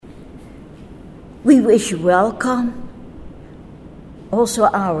We wish you welcome. Also,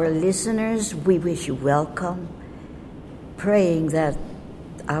 our listeners, we wish you welcome, praying that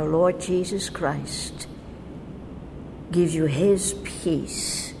our Lord Jesus Christ gives you his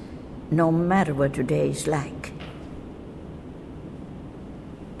peace, no matter what today is like.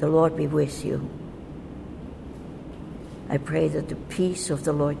 The Lord be with you. I pray that the peace of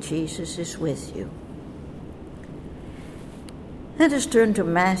the Lord Jesus is with you. Let us turn to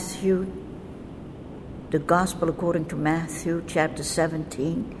Matthew, the Gospel according to Matthew, chapter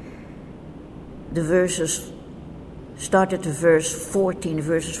 17. The verses started to verses 14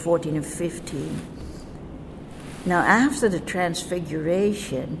 and 15. Now, after the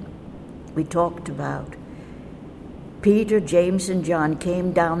transfiguration we talked about, Peter, James, and John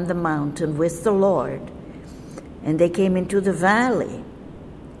came down the mountain with the Lord, and they came into the valley,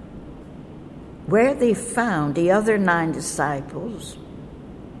 where they found the other 9 disciples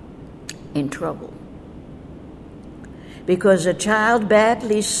in trouble, because a child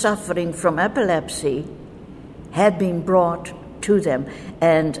badly suffering from epilepsy had been brought to them,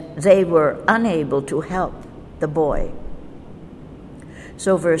 and they were unable to help the boy.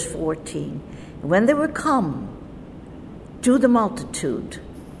 So verse 14, when they were come to the multitude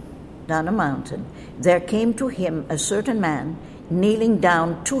down a mountain, there came to him a certain man, kneeling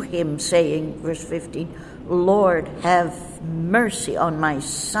down to him, saying, verse 15, Lord, have mercy on my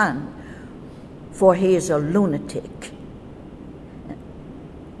son, for he is a lunatic.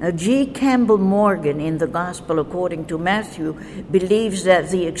 Now, G. Campbell Morgan, in the Gospel according to Matthew, believes that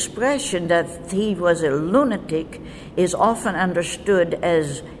the expression that he was a lunatic is often understood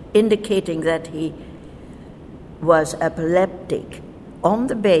as indicating that he was epileptic on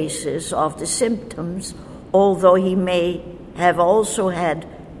the basis of the symptoms, although he may have also had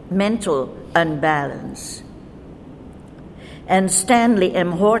mental unbalance. And Stanley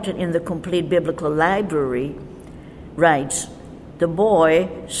M. Horton, in the Complete Biblical Library, writes, the boy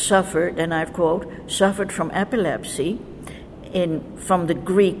suffered, and I quote, suffered from epilepsy, from the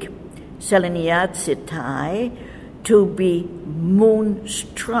Greek seleniatsitai, to be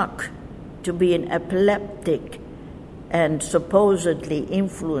moonstruck, to be an epileptic, and supposedly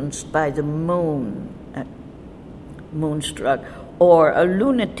influenced by the moon, moonstruck, or a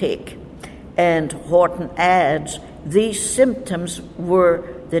lunatic. And Horton adds, these symptoms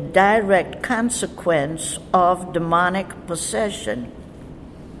were the direct consequence of demonic possession.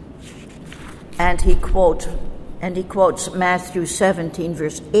 And he quotes Matthew 17,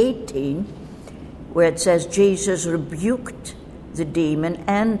 verse 18, where it says, Jesus rebuked the demon,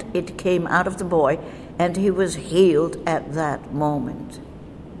 and it came out of the boy, and he was healed at that moment.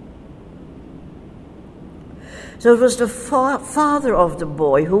 So it was the father of the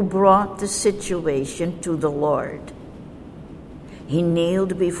boy who brought the situation to the Lord. He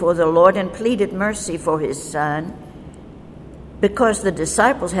kneeled before the Lord and pleaded mercy for his son, because the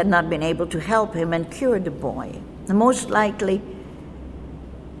disciples had not been able to help him and cure the boy. And most likely,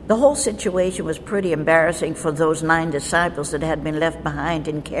 the whole situation was pretty embarrassing for those 9 disciples that had been left behind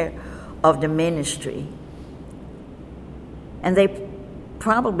in care of the ministry. And they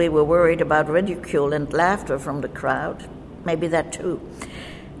probably were worried about ridicule and laughter from the crowd, maybe that too.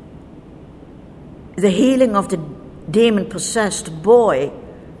 The healing of the demon-possessed boy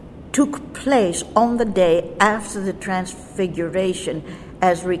took place on the day after the transfiguration,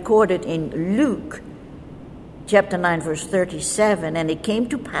 as recorded in Luke chapter 9, verse 37. And it came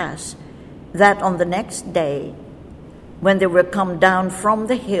to pass that on the next day, when they were come down from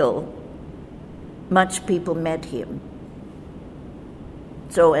the hill, much people met him.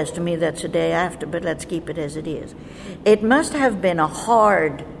 So as to me, that's the day after, but let's keep it as it is. It must have been a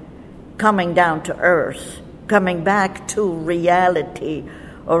hard coming down to earth, coming back to reality,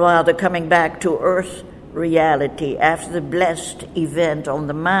 or rather coming back to earth reality after the blessed event on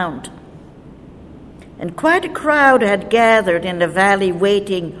the mount. And quite a crowd had gathered in the valley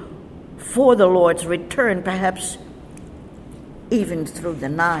waiting for the Lord's return, perhaps even through the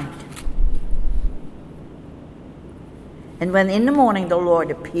night. And when in the morning the Lord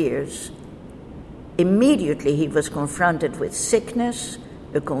appears, immediately he was confronted with sickness,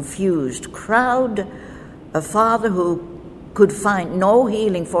 a confused crowd, a father who could find no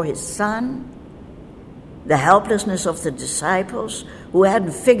healing for his son, the helplessness of the disciples who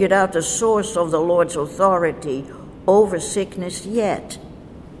hadn't figured out the source of the Lord's authority over sickness yet.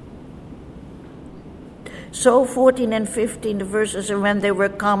 So 14 and 15, the verses, and when they were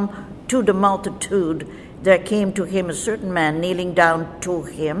come to the multitude, there came to him a certain man, kneeling down to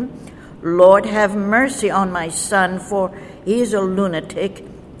him, Lord, have mercy on my son, for he is a lunatic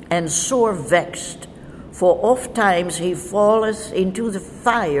and sore vexed. For oft times he falleth into the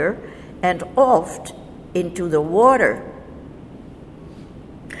fire and oft into the water.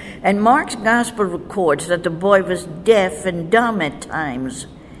 And Mark's gospel records that the boy was deaf and dumb at times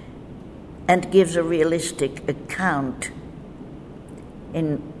and gives a realistic account.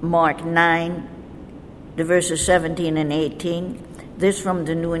 In Mark 9, the verses 17 and 18, this from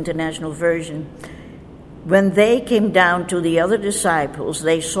the New International Version. When they came down to the other disciples,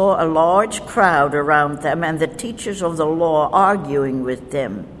 they saw a large crowd around them and the teachers of the law arguing with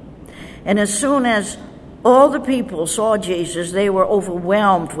them. And as soon as all the people saw Jesus, they were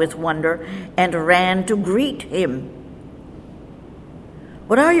overwhelmed with wonder and ran to greet him.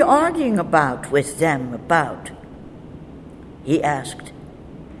 "What are you arguing with them about?" he asked.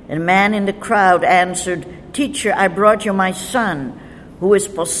 And a man in the crowd answered, "Teacher, I brought you my son, who is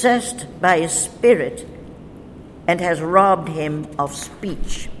possessed by a spirit and has robbed him of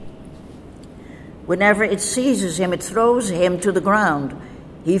speech. Whenever it seizes him, it throws him to the ground.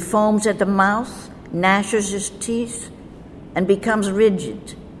 He foams at the mouth, gnashes his teeth, and becomes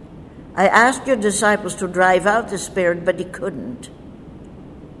rigid. I asked your disciples to drive out the spirit, but he couldn't."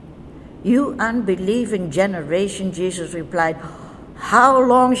 "You unbelieving generation," Jesus replied, "how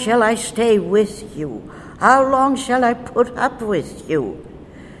long shall I stay with you? How long shall I put up with you?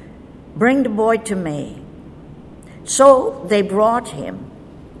 Bring the boy to me." So they brought him.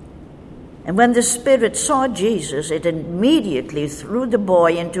 And when the spirit saw Jesus, it immediately threw the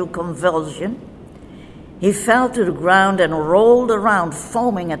boy into convulsion. He fell to the ground and rolled around,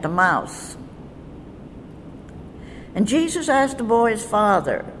 foaming at the mouth. And Jesus asked the boy's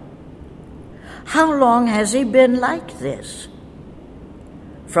father, "How long has he been like this?"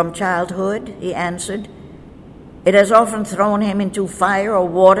 "From childhood," he answered. "It has often thrown him into fire or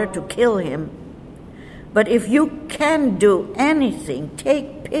water to kill him. But if you can do anything,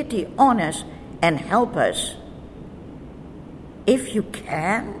 take pity on us and help us." "If you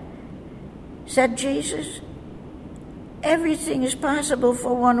can," said Jesus, "everything is possible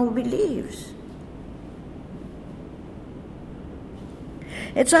for one who believes."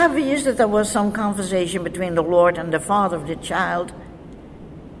 It's obvious that there was some conversation between the Lord and the father of the child,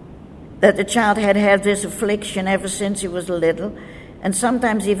 that the child had had this affliction ever since he was little, and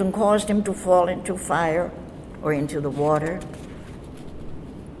sometimes even caused him to fall into fire or into the water.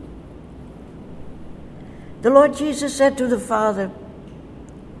 The Lord Jesus said to the Father,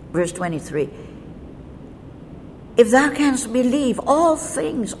 verse 23, "If thou canst believe, all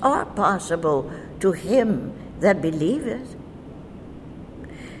things are possible to him that believeth."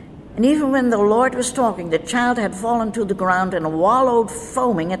 And even when the Lord was talking, the child had fallen to the ground and wallowed,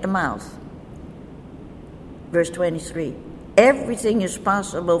 foaming at the mouth. Verse 23, "Everything is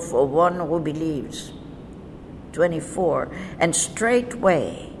possible for one who believes." 24, "And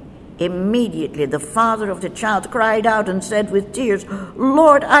straightway, immediately, the father of the child cried out and said with tears,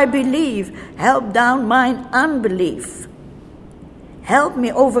 'Lord, I believe, help down mine unbelief. Help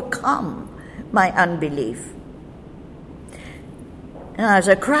me overcome my unbelief.'" Now, as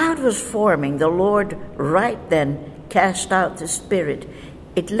a crowd was forming, the Lord right then cast out the spirit.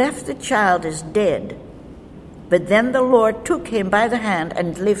 It left the child as dead, but then the Lord took him by the hand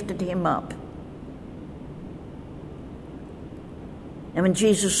and lifted him up. And when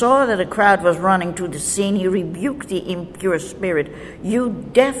Jesus saw that a crowd was running to the scene, he rebuked the impure spirit. "You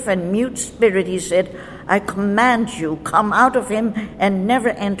deaf and mute spirit," he said, "I command you, come out of him and never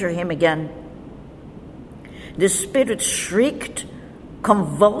enter him again." The spirit shrieked,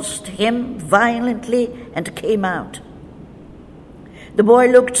 convulsed him violently, and came out. The boy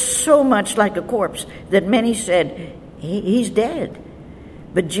looked so much like a corpse that many said, "He's dead."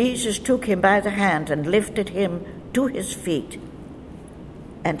 But Jesus took him by the hand and lifted him to his feet,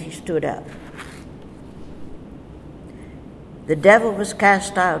 and he stood up. The devil was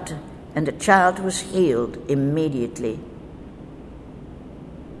cast out, and the child was healed immediately.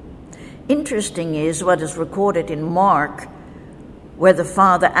 Interesting is what is recorded in Mark, where the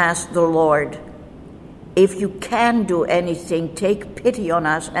father asked the Lord, "If you can do anything, take pity on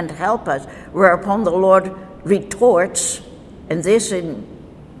us and help us," whereupon the Lord retorts, and this in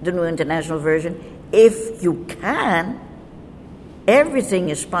the New International Version, "If you can, everything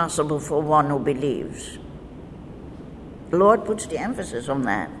is possible for one who believes." The Lord puts the emphasis on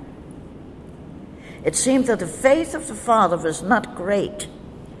that. It seemed that the faith of the father was not great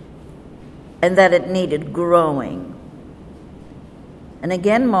and that it needed growing. And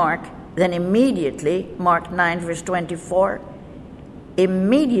again, then immediately, Mark 9, verse 24,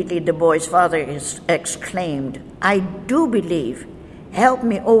 immediately the boy's father exclaimed, "I do believe. Help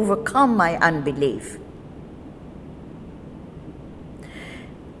me overcome my unbelief."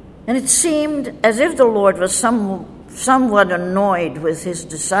 And it seemed as if the Lord was somewhat annoyed with his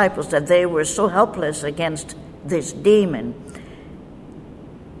disciples that they were so helpless against this demon.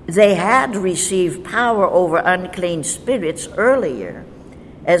 They had received power over unclean spirits earlier,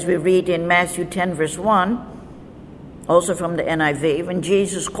 as we read in Matthew 10, verse 1, also from the NIV, when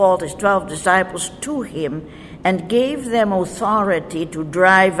Jesus called his 12 disciples to him and gave them authority to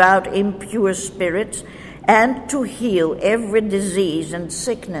drive out impure spirits and to heal every disease and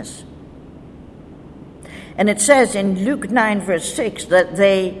sickness. And it says in Luke 9, verse 6, that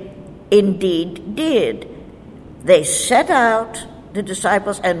they indeed did. They set out, the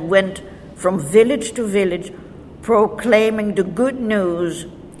disciples, and went from village to village, proclaiming the good news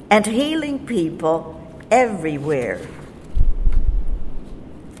and healing people everywhere.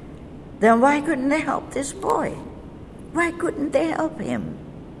 Then why couldn't they help this boy? Why couldn't they help him?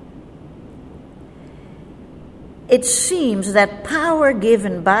 It seems that power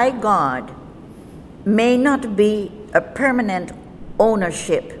given by God may not be a permanent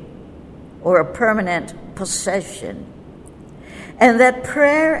ownership or a permanent possession, and that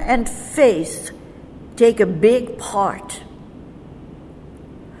prayer and faith take a big part.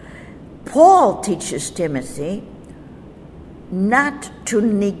 Paul teaches Timothy not to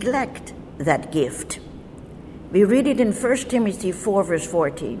neglect that gift. We read it in 1 Timothy 4, verse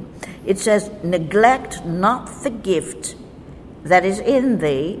 14. It says, "Neglect not the gift that is in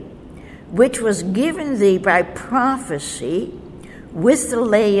thee, which was given thee by prophecy, with the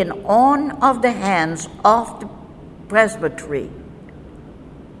laying on of the hands of the presbytery."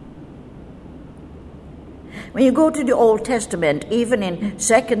 When you go to the Old Testament, even in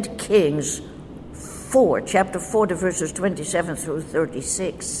 2 Kings 4, chapter 4, the verses 27 through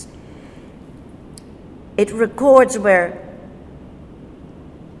 36, it records where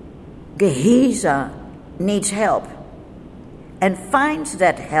Gehazi needs help and finds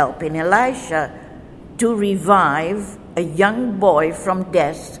that help in Elisha to revive a young boy from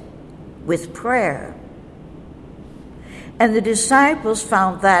death with prayer. And the disciples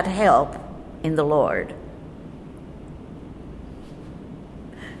found that help in the Lord.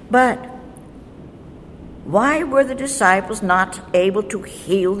 But why were the disciples not able to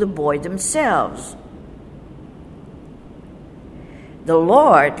heal the boy themselves? The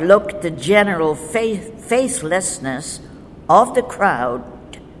Lord looked the general faithlessness of the crowd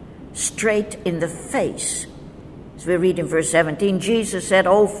straight in the face. As we read in verse 17, Jesus said,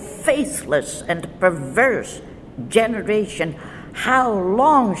 "O faithless and perverse generation, how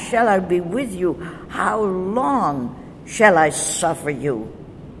long shall I be with you? How long shall I suffer you?"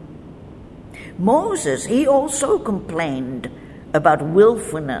 Moses, he also complained about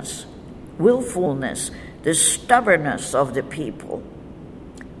willfulness, the stubbornness of the people.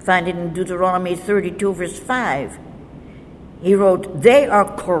 Find it in Deuteronomy 32, verse 5. He wrote, "They are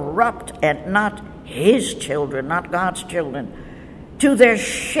corrupt and not his children, not God's children. To their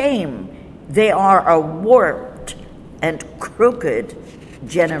shame, they are a warped and crooked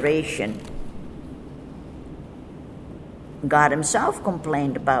generation." God himself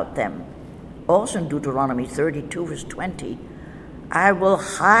complained about them. Also in Deuteronomy 32, verse 20, "I will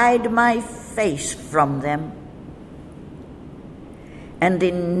hide my face from them." And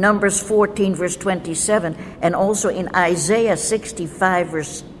in Numbers 14, verse 27, and also in Isaiah 65,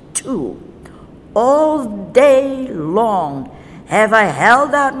 verse 2, "All day long have I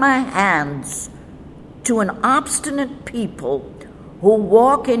held out my hands to an obstinate people who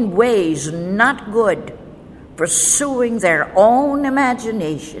walk in ways not good, pursuing their own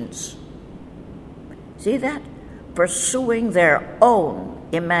imaginations." See that? Pursuing their own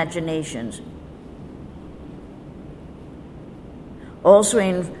imaginations. Also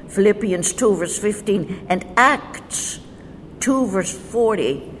in Philippians 2, verse 15, and Acts 2, verse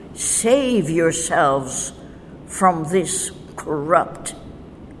 40, "Save yourselves from this corrupt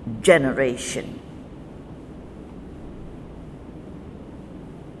generation."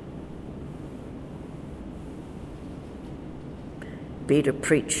 Peter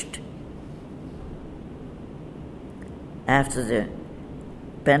preached after the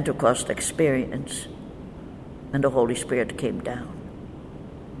Pentecost experience, and the Holy Spirit came down.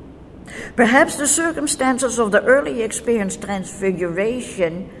 Perhaps the circumstances of the early experience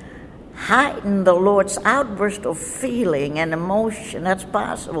transfiguration heightened the Lord's outburst of feeling and emotion. That's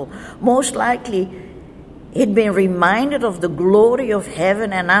possible. Most likely, he'd been reminded of the glory of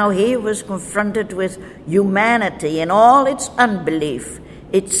heaven, and now he was confronted with humanity and all its unbelief,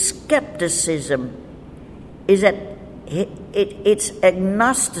 its skepticism, its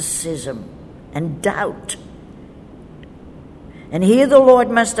agnosticism and doubt. And here the Lord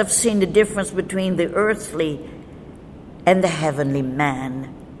must have seen the difference between the earthly and the heavenly man.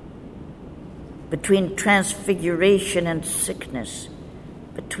 between transfiguration and sickness,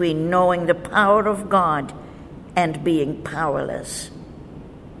 between knowing the power of God and being powerless.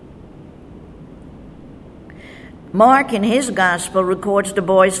 Mark, in his gospel, records the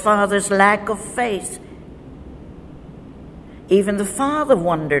boy's father's lack of faith. Even the father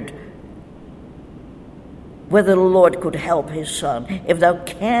wondered whether the Lord could help his son. If thou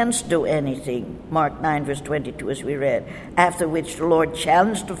canst do anything, Mark 9, verse 22, as we read, after which the Lord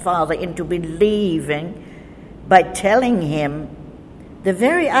challenged the father into believing by telling him the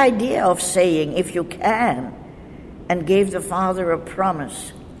very idea of saying, if you can, and gave the father a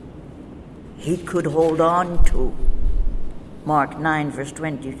promise he could hold on to. Mark 9, verse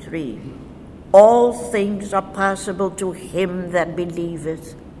 23. All things are possible to him that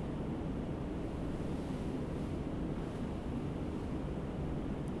believeth.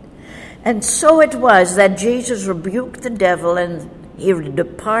 And so it was that Jesus rebuked the devil, and he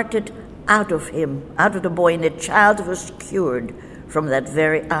departed out of him, out of the boy, and the child was cured from that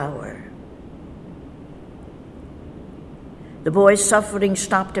very hour. The boy's suffering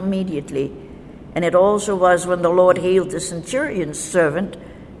stopped immediately, and it also was when the Lord healed the centurion's servant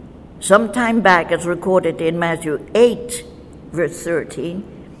some time back, as recorded in Matthew 8, verse 13,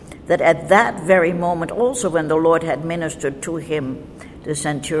 that at that very moment also when the Lord had ministered to him, the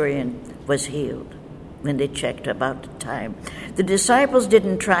centurion was healed when they checked about the time. The disciples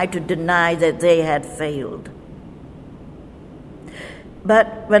didn't try to deny that they had failed.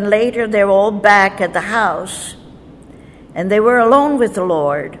 But when later they were all back at the house and they were alone with the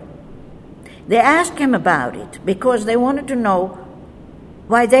Lord, they asked him about it because they wanted to know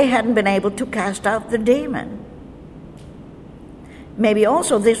why they hadn't been able to cast out the demon. Maybe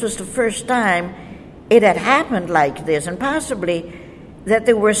also this was the first time it had happened like this, and possibly that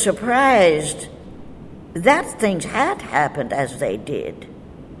they were surprised that things had happened as they did.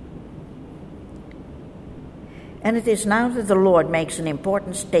 And it is now that the Lord makes an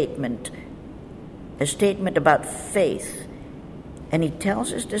important statement, a statement about faith. And he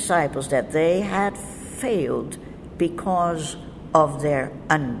tells his disciples that they had failed because of their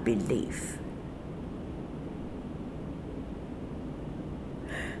unbelief.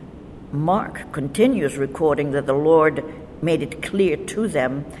 Mark continues recording that the Lord made it clear to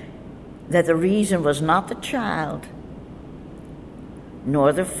them that the reason was not the child,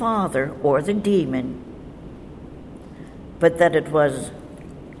 nor the father or the demon, but that it was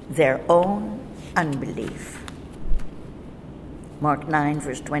their own unbelief. Mark 9,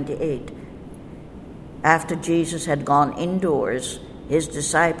 verse 28. After Jesus had gone indoors, his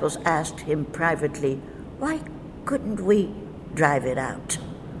disciples asked him privately, "Why couldn't we drive it out?"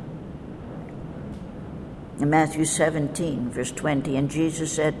 In Matthew 17, verse 20, and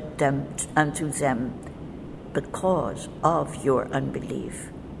Jesus said unto them, "Because of your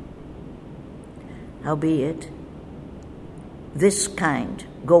unbelief. Howbeit, this kind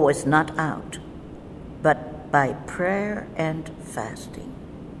goeth not out, but by prayer and fasting."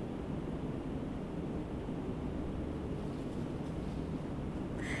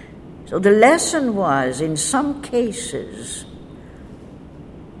 So the lesson was, in some cases,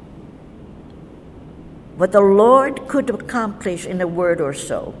 what the Lord could accomplish in a word or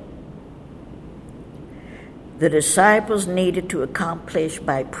so, the disciples needed to accomplish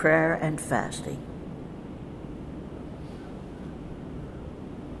by prayer and fasting.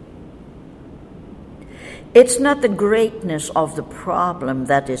 It's not the greatness of the problem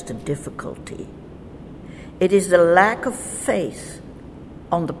that is the difficulty. It is the lack of faith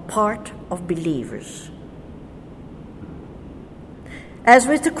on the part of believers. As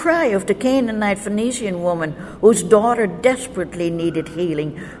with the cry of the Canaanite Phoenician woman whose daughter desperately needed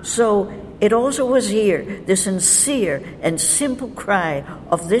healing, so it also was here, the sincere and simple cry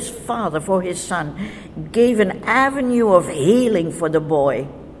of this father for his son gave an avenue of healing for the boy.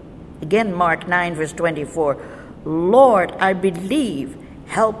 Again, Mark 9, verse 24, "Lord, I believe,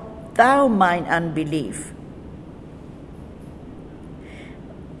 help thou mine unbelief."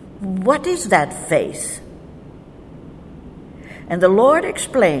 What is that faith? And the Lord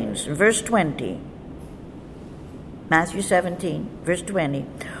explains in verse 20, Matthew 17, verse 20,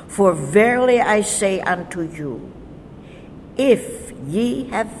 "For verily I say unto you, if ye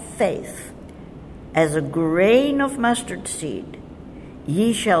have faith as a grain of mustard seed,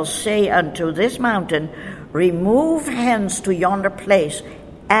 ye shall say unto this mountain, Remove hence to yonder place,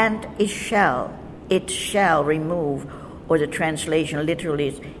 and it shall remove." Or the translation literally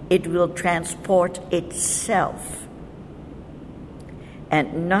is, it will transport itself.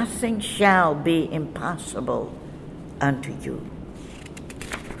 "And nothing shall be impossible unto you."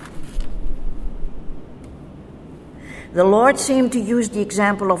 The Lord seemed to use the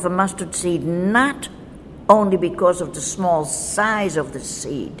example of a mustard seed not only because of the small size of the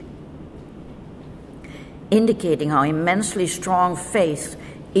seed, indicating how immensely strong faith,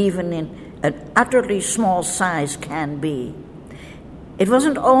 even in an utterly small size, can be. It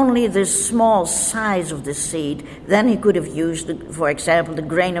wasn't only the small size of the seed. Then he could have used, for example, the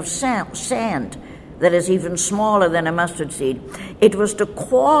grain of sand that is even smaller than a mustard seed. It was the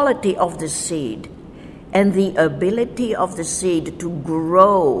quality of the seed and the ability of the seed to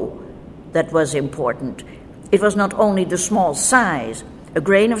grow that was important. It was not only the small size. A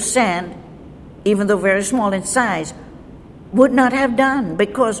grain of sand, even though very small in size, would not have done,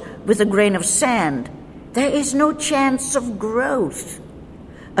 because with a grain of sand, there is no chance of growth.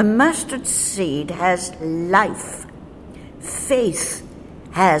 A mustard seed has life. Faith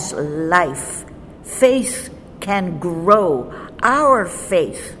has life. Faith can grow. Our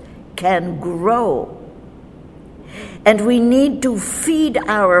faith can grow. And we need to feed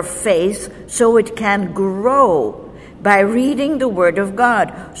our faith so it can grow by reading the Word of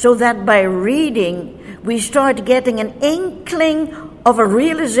God, so that by reading we start getting an inkling of a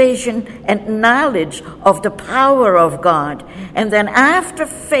realization and knowledge of the power of God. And then after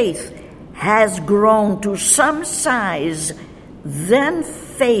faith has grown to some size, then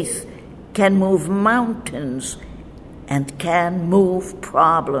faith can move mountains and can move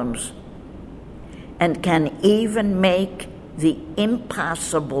problems and can even make the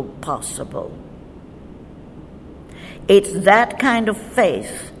impossible possible. It's that kind of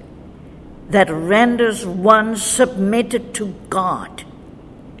faith that renders one submitted to God.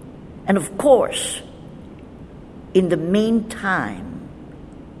 And of course, in the meantime,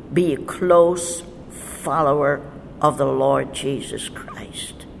 be a close follower of the Lord Jesus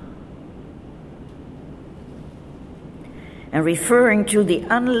Christ. And referring to the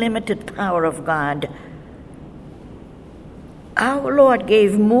unlimited power of God, our Lord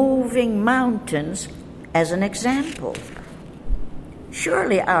gave moving mountains as an example.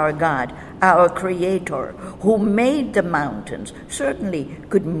 Surely our God, our Creator, who made the mountains, certainly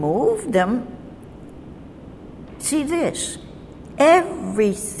could move them. See this,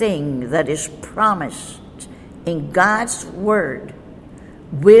 everything that is promised in God's Word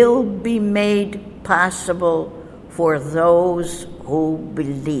will be made possible for those who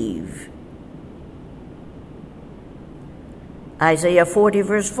believe. Isaiah 40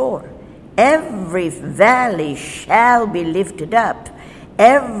 verse 4, every valley shall be lifted up,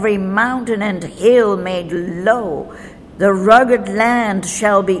 every mountain and hill made low. The rugged land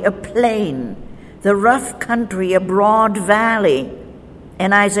shall be a plain, the rough country a broad valley.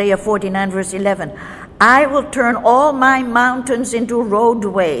 In Isaiah 49 verse 11, I will turn all my mountains into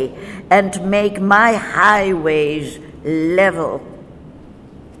roadway and make my highways level.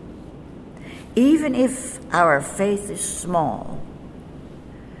 Even if our faith is small,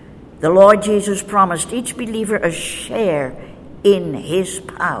 the Lord Jesus promised each believer a share in his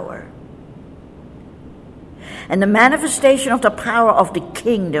power. And the manifestation of the power of the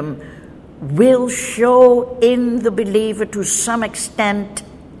kingdom will show in the believer to some extent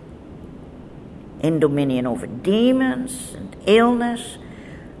in dominion over demons and illness,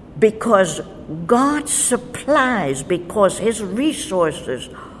 because God supplies, because his resources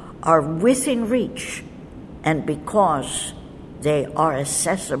are within reach, and because they are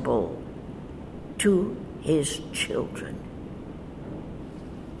accessible to his children.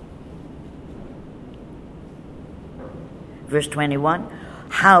 Verse 21,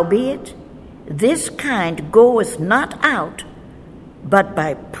 howbeit, this kind goeth not out, but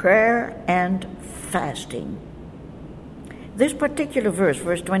by prayer and fasting. This particular verse,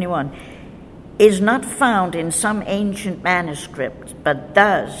 verse 21, is not found in some ancient manuscripts, but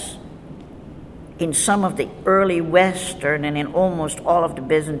does in some of the early Western and in almost all of the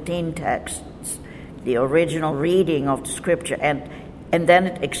Byzantine texts, the original reading of the scripture. And then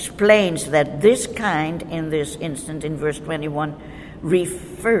it explains that this kind, in this instance, in verse 21,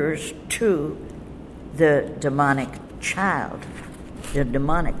 refers to the demonic child, the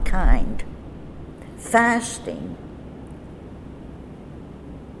demonic kind. Fasting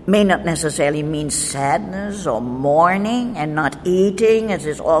may not necessarily mean sadness or mourning and not eating, as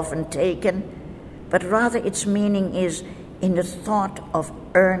is often taken, but rather its meaning is in the thought of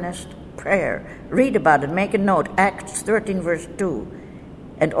earnest prayer. Read about it, make a note, Acts 13 verse 2,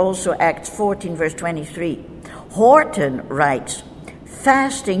 and also Acts 14 verse 23. Horton writes,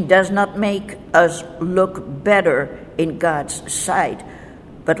 fasting does not make us look better in God's sight,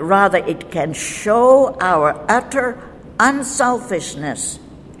 but rather it can show our utter unselfishness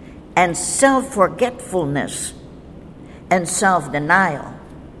and self-forgetfulness and self-denial.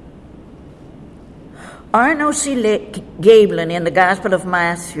 R.N.O.C. Gaebelin in the Gospel of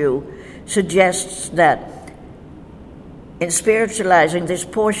Matthew suggests that in spiritualizing this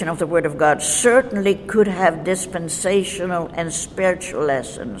portion of the Word of God certainly could have dispensational and spiritual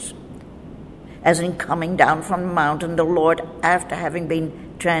lessons, as in coming down from the mountain, the Lord, after having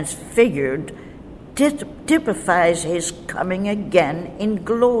been transfigured, typifies his coming again in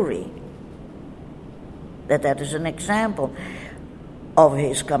glory. That is an example of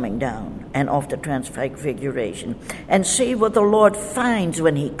his coming down and of the transfiguration. And see what the Lord finds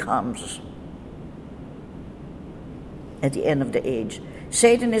when he comes at the end of the age.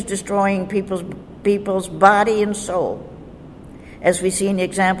 Satan is destroying people's body and soul, as we see in the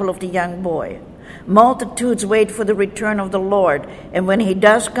example of the young boy. Multitudes wait for the return of the Lord, and when he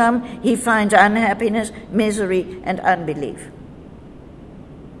does come, he finds unhappiness, misery, and unbelief.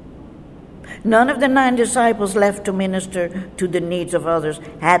 None of the 9 disciples left to minister to the needs of others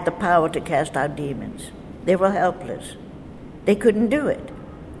had the power to cast out demons. They were helpless. They couldn't do it.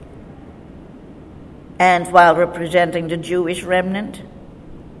 And while representing the Jewish remnant,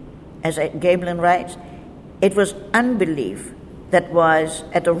 as Gaebelin writes, it was unbelief that was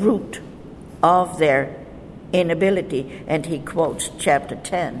at the root of their inability. And he quotes chapter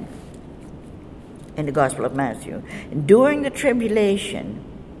 10 in the Gospel of Matthew. During the tribulation,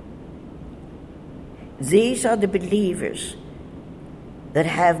 these are the believers that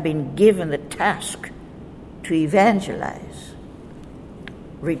have been given the task to evangelize.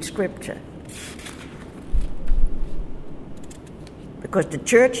 Read Scripture. Because the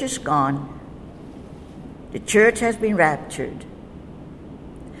church is gone, the church has been raptured,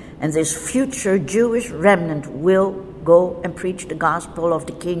 and this future Jewish remnant will go and preach the gospel of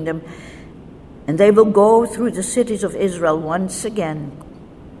the kingdom, and they will go through the cities of Israel once again,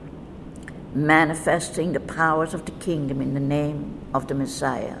 manifesting the powers of the kingdom in the name of the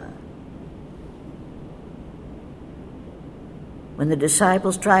Messiah. When the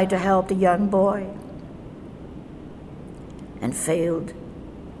disciples tried to help the young boy and failed,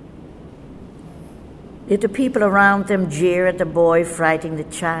 did the people around them jeer at the boy, frightening the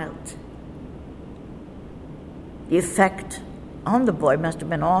child? The effect on the boy must have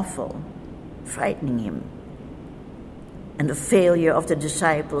been awful, frightening him. And the failure of the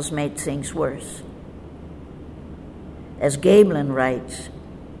disciples made things worse. As Gaebelin writes,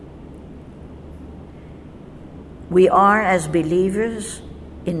 we are as believers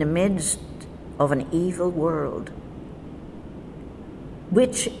in the midst of an evil world,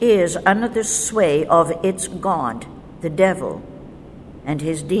 which is under the sway of its god, the devil, and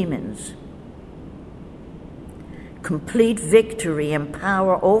his demons. Complete victory and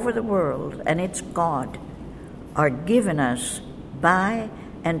power over the world and its god are given us by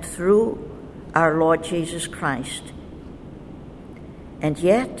and through our Lord Jesus Christ. And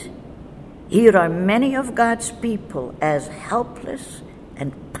yet, here are many of God's people as helpless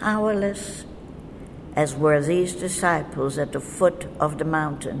and powerless as were these disciples at the foot of the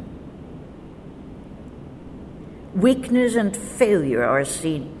mountain. Weakness and failure are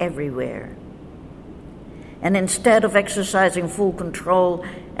seen everywhere. And instead of exercising full control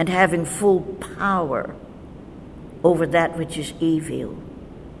and having full power over that which is evil,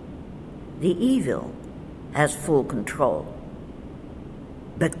 the evil has full control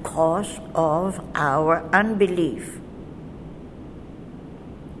because of our unbelief.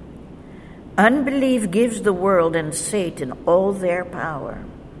 Unbelief gives the world and Satan all their power.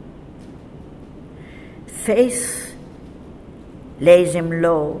 Faith lays him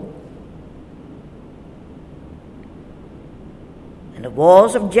low. And the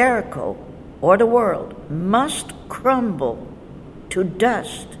walls of Jericho, or the world, must crumble to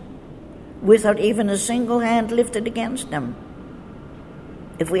dust without even a single hand lifted against them.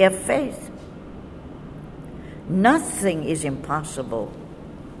 If we have faith, nothing is impossible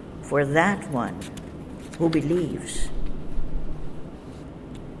for that one who believes.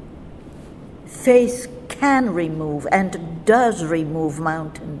 Faith can remove and does remove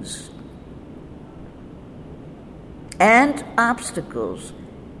mountains and obstacles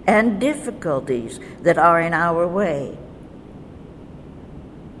and difficulties that are in our way.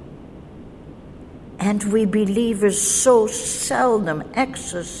 And we believers so seldom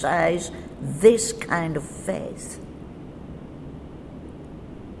exercise this kind of faith.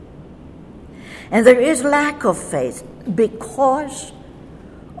 And there is lack of faith because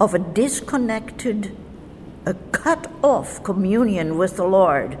of a disconnected, a cut-off communion with the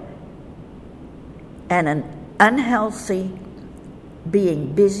Lord and an unhealthy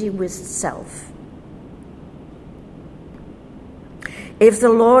being busy with self. If the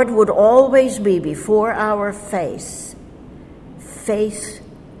Lord would always be before our face, faith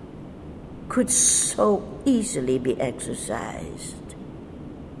could so easily be exercised.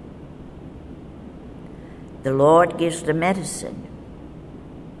 The Lord gives the medicine.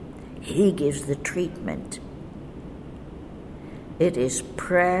 He gives the treatment. It is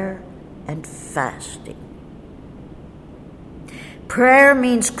prayer and fasting. Prayer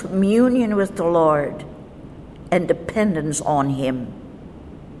means communion with the Lord and dependence on Him.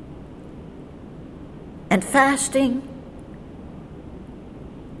 And fasting,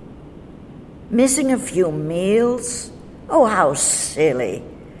 missing a few meals, oh, how silly.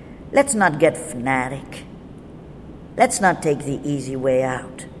 Let's not get fanatic. Let's not take the easy way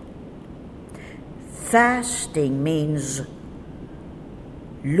out. Fasting means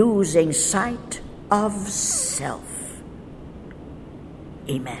losing sight of self.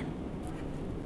 Amen.